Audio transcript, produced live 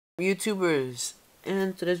YouTubers?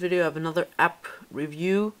 In today's video I have another app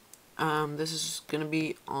review. This is gonna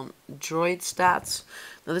be on DroidStats.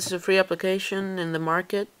 Now this is a free application in the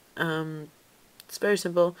market. It's very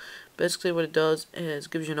simple. Basically what it does is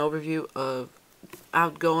gives you an overview of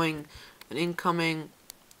outgoing and incoming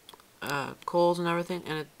calls and everything,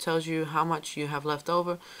 and it tells you how much you have left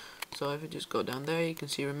over. So if you just go down there, you can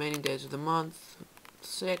see remaining days of the month,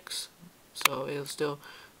 6. So it'll still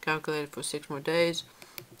calculate it for 6 more days,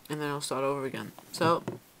 and then it'll start over again. So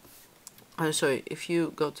I'll show you. If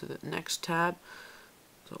you go to the next tab,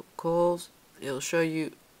 so calls, it'll show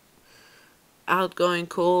you outgoing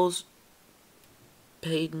calls,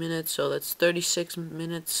 paid minutes, so that's 36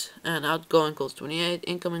 minutes, and outgoing calls 28,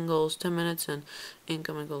 incoming calls 10 minutes, and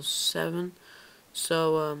incoming calls 7.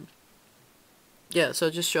 So yeah, so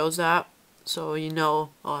it just shows that, so you know,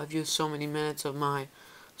 oh, I've used so many minutes of my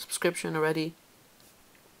subscription already.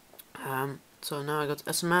 So now I go to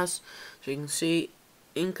SMS, so you can see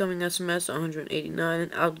incoming SMS 189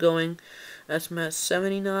 and outgoing SMS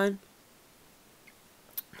 79.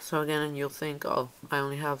 So again, and you'll think, oh, I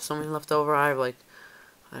only have so many left over. I have like,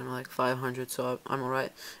 I don't know, like 500, so I'm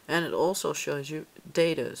alright. And it also shows you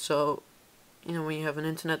data. So you know, when you have an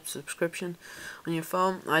internet subscription on your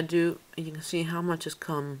phone, you can see how much has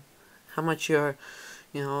come, how much you're,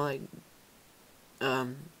 you know, like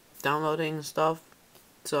downloading and stuff.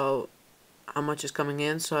 So how much is coming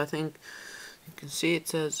in. So I think you can see it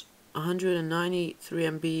says 193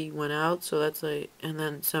 MB went out, so that's like, and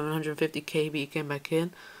then 750 KB came back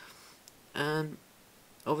in, and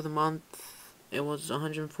over the month it was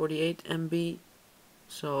 148 MB.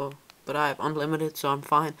 So but I have unlimited, so I'm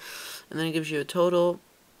fine. And then it gives you a total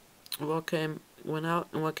of what went out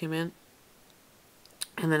and what came in,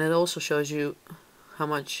 and then it also shows you how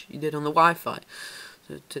much you did on the Wi-Fi.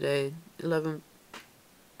 So today 11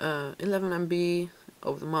 MB.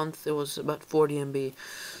 Over the month it was about 40 MB.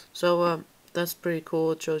 So that's pretty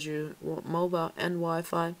cool. It shows you mobile and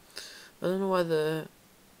Wi-Fi. I don't know why the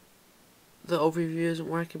overview isn't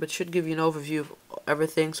working, but it should give you an overview of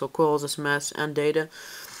everything, so calls, SMS, and data.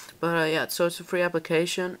 But yeah, so it's a free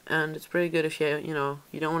application, and it's pretty good if you know,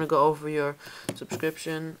 you don't want to go over your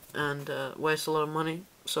subscription and waste a lot of money.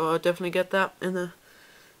 So I'll definitely get that in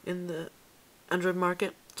the Android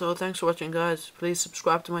market. So thanks for watching, guys. Please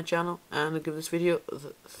subscribe to my channel and give this video a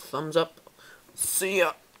thumbs up. See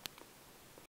ya.